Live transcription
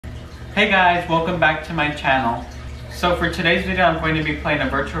Hey guys, welcome back to my channel. So for today's video, I'm going to be playing a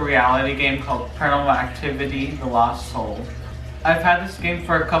virtual reality game called Paranormal Activity: The Lost Soul. I've had this game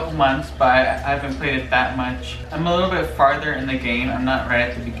for a couple months, but I haven't played it that much. I'm a little bit farther in the game, I'm not right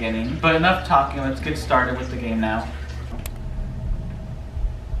at the beginning. But enough talking, let's get started with the game now.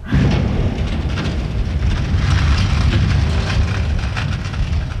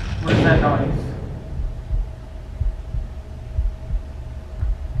 What is that noise?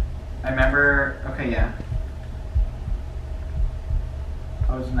 I remember, okay, yeah.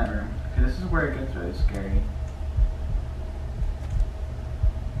 I was in that room. Okay, this is where it gets really scary.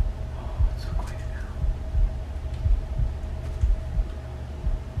 Oh, it's so quiet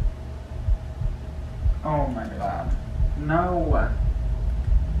now. Oh my god. No!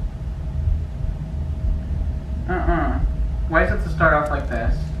 Why does it have to start off like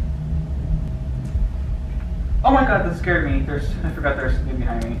this? Oh my god, that scared me. I forgot there was something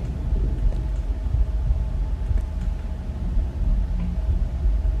behind me.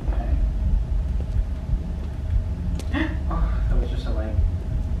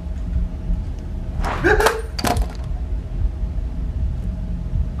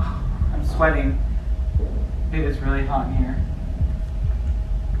 I'm sweating. It is really hot in here.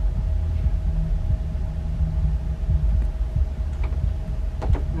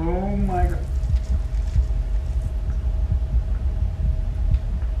 Oh my god.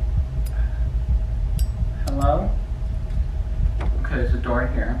 Hello? Okay, there's a door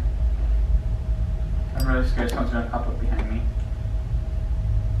here. I'm really scared someone's gonna pop up behind me.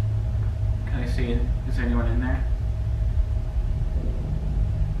 Can I see it? Is there anyone in there?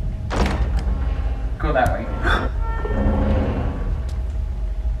 Go that way.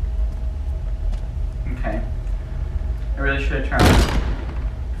 Okay. I really should have turned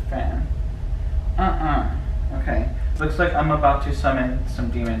the fan. Okay. Looks like I'm about to summon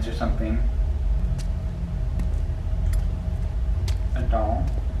some demons or something. A doll.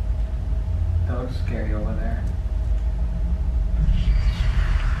 That looks scary over there.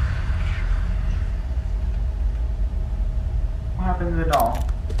 What happened to the doll?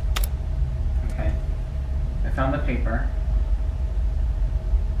 Okay. I found the paper.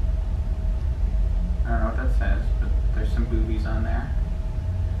 I don't know what that says, but there's some boobies on there.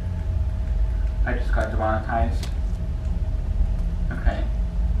 I just got demonetized. Okay.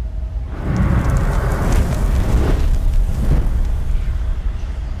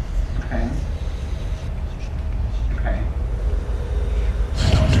 Okay. Okay.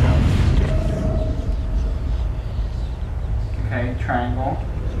 Okay, triangle.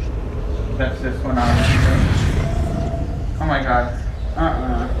 That's this one on. Oh my god.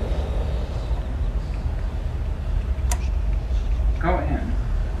 Go in.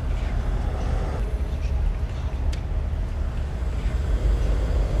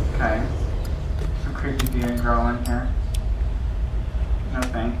 Okay. Some creepy demon girl in here. No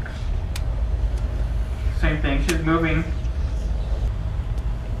thanks. Same thing, she's moving.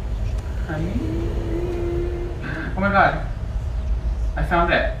 Honey. Oh my god. I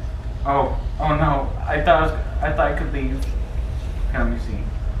found it. Oh no. I thought I could leave. Okay, let me see.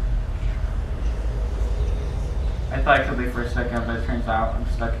 I thought I could leave for a second, but it turns out I'm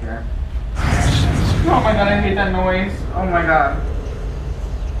stuck here. Oh my god, I hate that noise. Oh my god.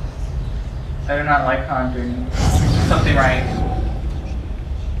 I do not like how I'm doing something right.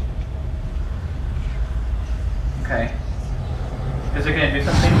 Okay. Is it gonna do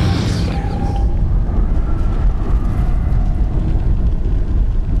something?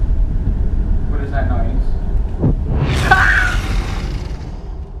 What is that noise?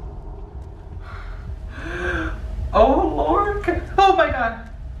 Oh Lord! Oh my god!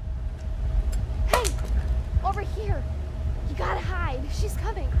 Hey! Over here! You gotta hide. She's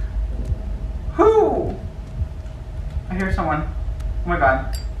coming. Who? I hear someone. Oh my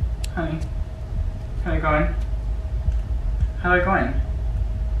god. Honey. Can I go in? How do I go in?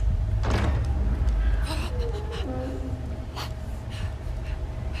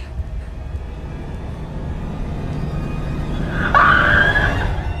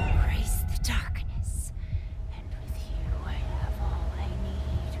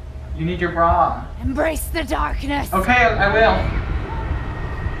 You need your bra. Embrace the darkness. Okay, I will.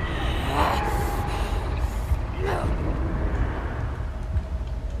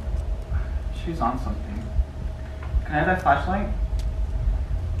 She's on something. Can I have that flashlight?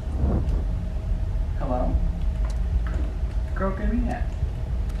 Hello? Girl, give me it.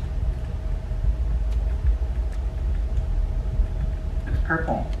 It's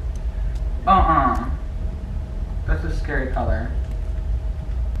purple. That's a scary color.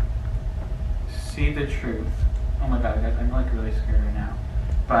 See the truth. Oh my god, guys, I'm like really scared right now.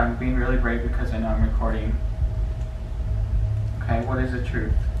 but I'm being really brave because I know I'm recording. Okay, what is the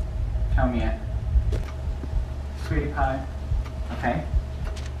truth? Tell me it. Sweetie pie. Okay.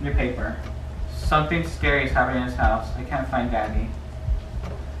 New paper. Something scary is happening in his house. I can't find Daddy.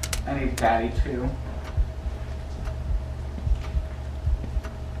 I need Daddy too.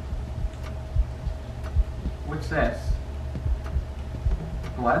 What's this?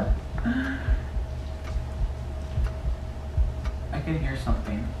 Blood? I can hear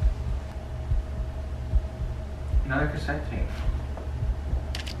something. Another cassette tape.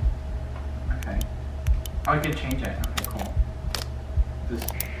 Okay. Oh, I can change it. Okay, cool. This.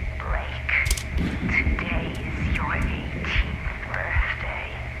 Blake, today is your 18th birthday.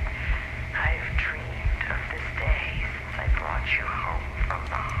 I've dreamed of this day since I brought you home from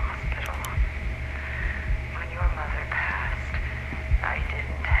the hospital. When your mother passed, I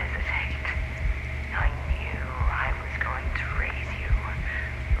didn't hesitate. I knew I was going to raise you,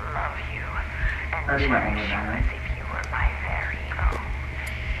 love you, and cherish you as if you were my very own.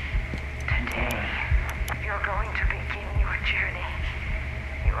 Today, you're going to begin your journey.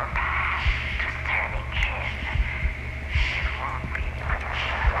 Your path to standing in. It won't be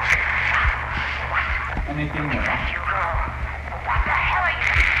anything more. Let you go. What the hell are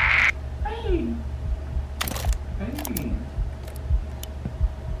you? Hey! Hey!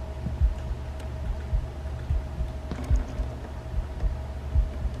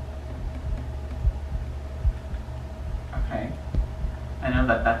 Okay. I know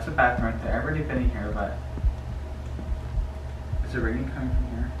that that's a bathroom right there. I've already been in here, but is it ringing coming from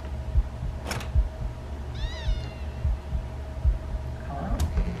here? Hello?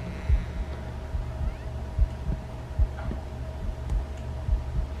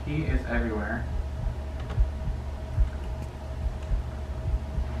 He is everywhere.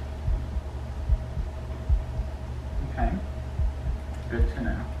 Okay. Good to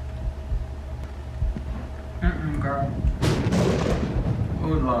know. Girl. Oh,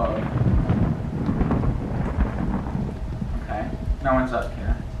 Lord. Okay. No one's up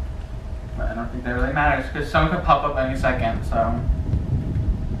here. But I don't think that really matters because someone could pop up any second, so.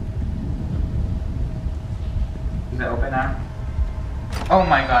 Is it open now? Oh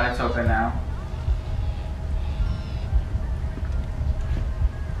my god, it's open now.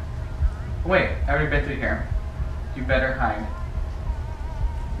 Wait, I already been through here. You better hide.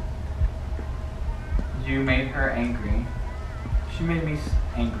 You made her angry. She made me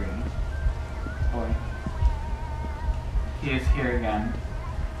angry. Boy. He is here again.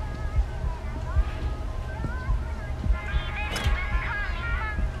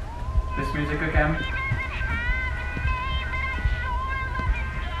 This music again?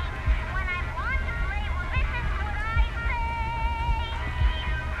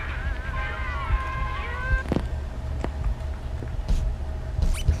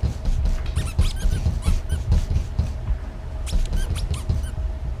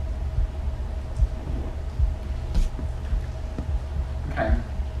 Okay.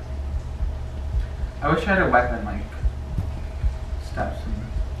 I wish I had a weapon like steps and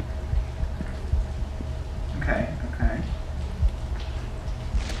okay.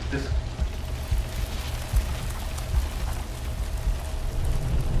 This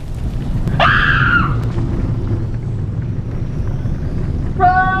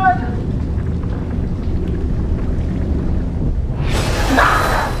run!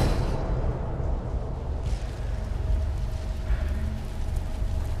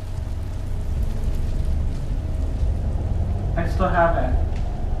 I still have it.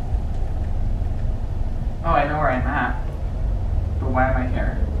 Oh, I know where I'm at. But why am I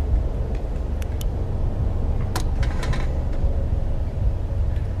here?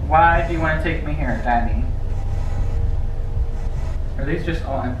 Why do you want to take me here, Daddy? Are these just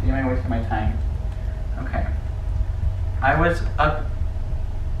all empty? Am I wasting my time? Okay. I was up.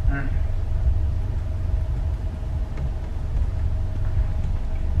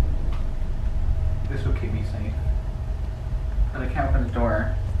 This will keep me safe. But I can't open the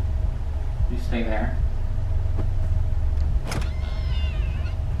door. You stay there.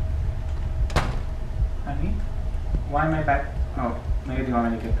 Honey? Why am I back? Oh, maybe you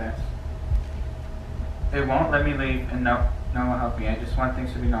want me to get this. It won't let me leave and no one will help me. I just want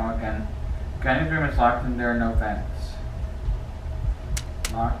things to be normal again. Granny's room is locked and there are no vents.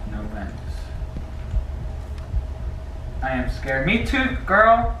 Locked, no vents. I am scared. Me too,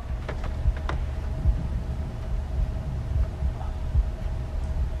 girl!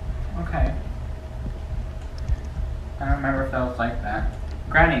 Okay. I don't remember if that was like that.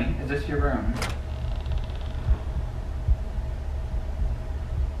 Granny, is this your room?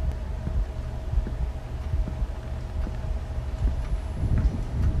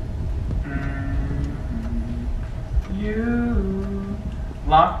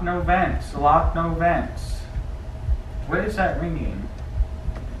 Lock no vents. Lock no vents. What is that ringing?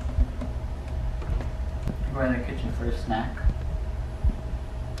 I'm going to the kitchen for a snack.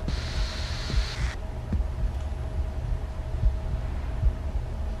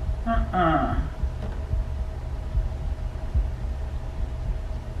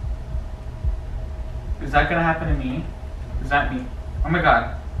 Is that gonna happen to me? Is that me? Oh my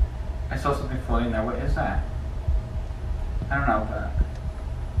god. I saw something floating there. What is that? I don't know, but...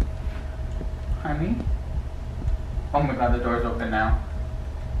 Honey? Oh my god, the door's open now.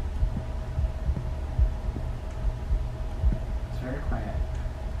 It's very quiet.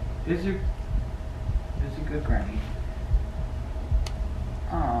 Is you good, Granny?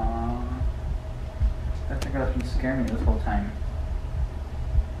 Aww. That thing was been scaring me this whole time.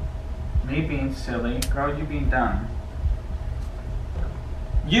 Me being silly. Girl, you being dumb.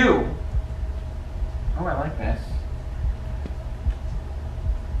 You! Oh, I like this.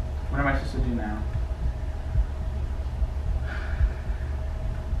 What am I supposed to do now?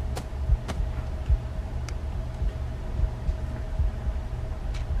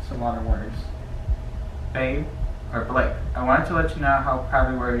 It's a lot of words. Babe, or Blake, I wanted to let you know how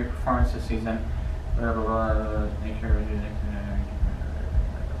proud we were of your performance this season. Blah, blah, blah, make sure we do next.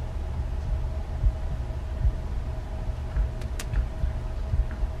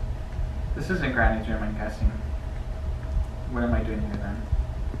 This isn't Granny's room, I'm guessing. What am I doing here then?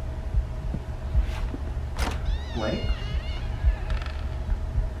 Blake?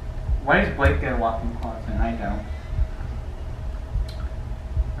 Why does Blake get a walk-in closet and I don't?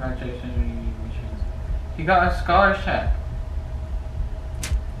 Congratulations. He got a scholarship.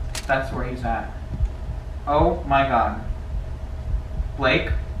 That's where he's at. Oh my god.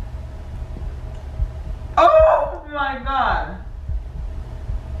 Blake? Oh my god!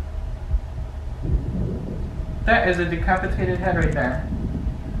 That is a decapitated head right there.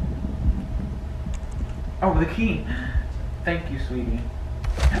 Oh, the key. Thank you, sweetie.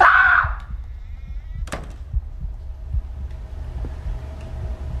 Ah!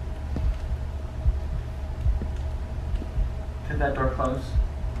 Did that door close?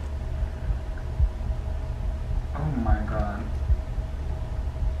 Oh my god.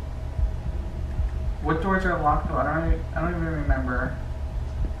 What doors are locked though? I don't even remember.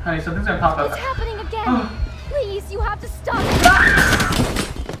 Honey, something's gonna pop up. It's happening again. Please, you have to stop it. Ah!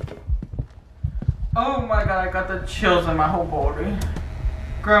 Oh my god, I got the chills in my whole body.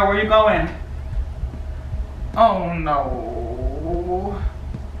 Girl, where you going? Oh no.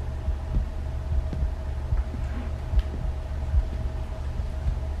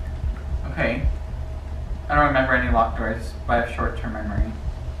 Okay. I don't remember any locked doors, but I have short-term memory.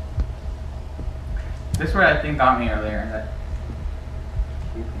 This is where that thing got me earlier.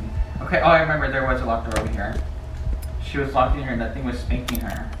 Okay, oh, I remember there was a locked door over here. She was locked in here and that thing was spanking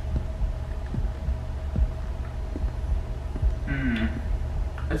her.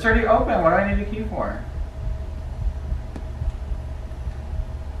 It's already open. What do I need a key for?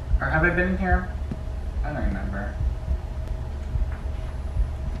 Or have I been in here? I don't remember.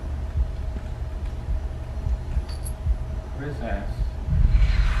 What is this?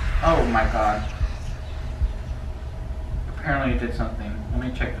 Oh my god. Apparently it did something. Let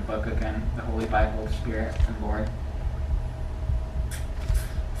me check the book again. The Holy Bible, Spirit, and Lord.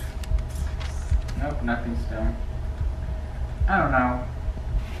 Nope, nothing still. I don't know.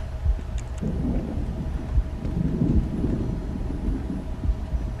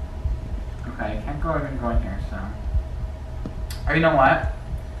 Okay, I can't even go in here, so. Or you know what?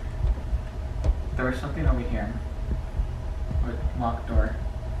 There was something over here. With locked door.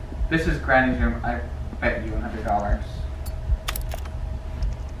 This is Granny's room. I bet you $100.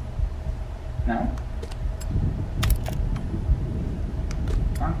 No?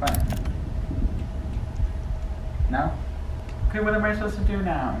 Wrong button. No? Okay, what am I supposed to do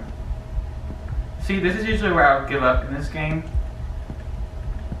now? See, this is usually where I would give up in this game.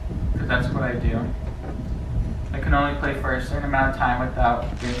 Because that's what I do. I can only play for a certain amount of time without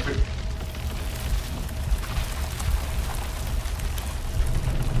being free.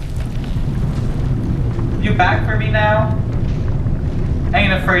 You back for me now? I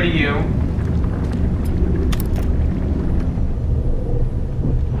ain't afraid of you.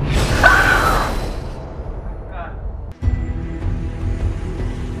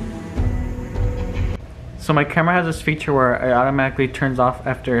 So my camera has this feature where it automatically turns off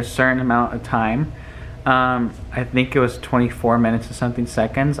after a certain amount of time. I think it was 24 minutes or something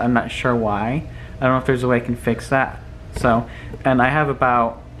seconds. I'm not sure why. I don't know if there's a way I can fix that. So, and I have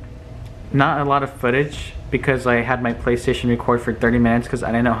about not a lot of footage because I had my PlayStation record for 30 minutes because I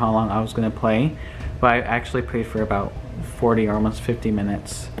didn't know how long I was going to play. but I actually played for about 40 or almost 50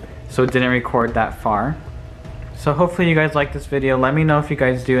 minutes. So it didn't record that far. So hopefully you guys like this video. Let me know if you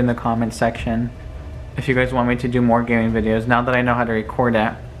guys do in the comment section. If you guys want me to do more gaming videos now that I know how to record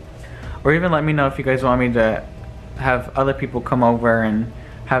it. Or even let me know if you guys want me to have other people come over and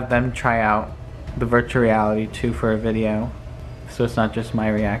have them try out the virtual reality too for a video. So it's not just my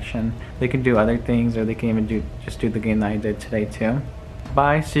reaction. They can do other things, or they can even just do the game that I did today too.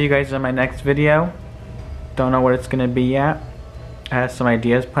 Bye, see you guys in my next video. Don't know what it's gonna be yet. I have some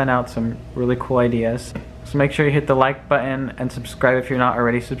ideas planned out, some really cool ideas. So make sure you hit the like button and subscribe if you're not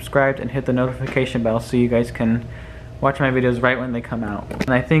already subscribed, and hit the notification bell so you guys can watch my videos right when they come out. And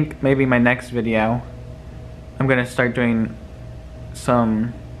I think maybe my next video, I'm gonna start doing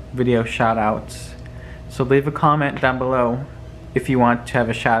some video shout outs. So leave a comment down below if you want to have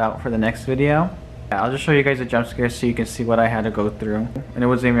a shout out for the next video. I'll just show you guys a jump scare so you can see what I had to go through. And it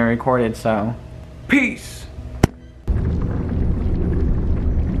wasn't even recorded, so peace!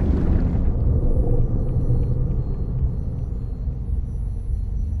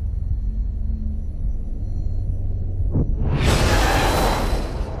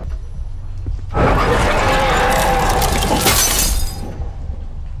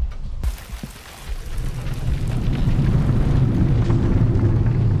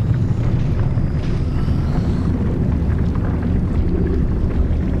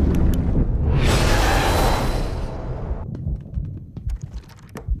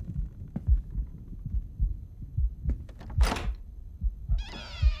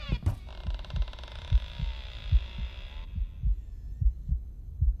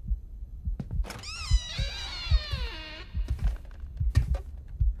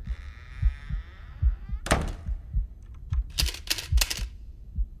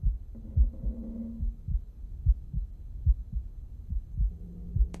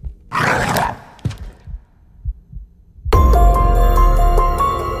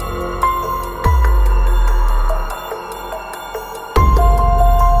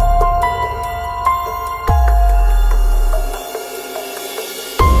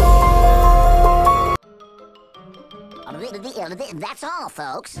 That's all,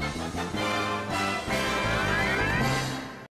 folks.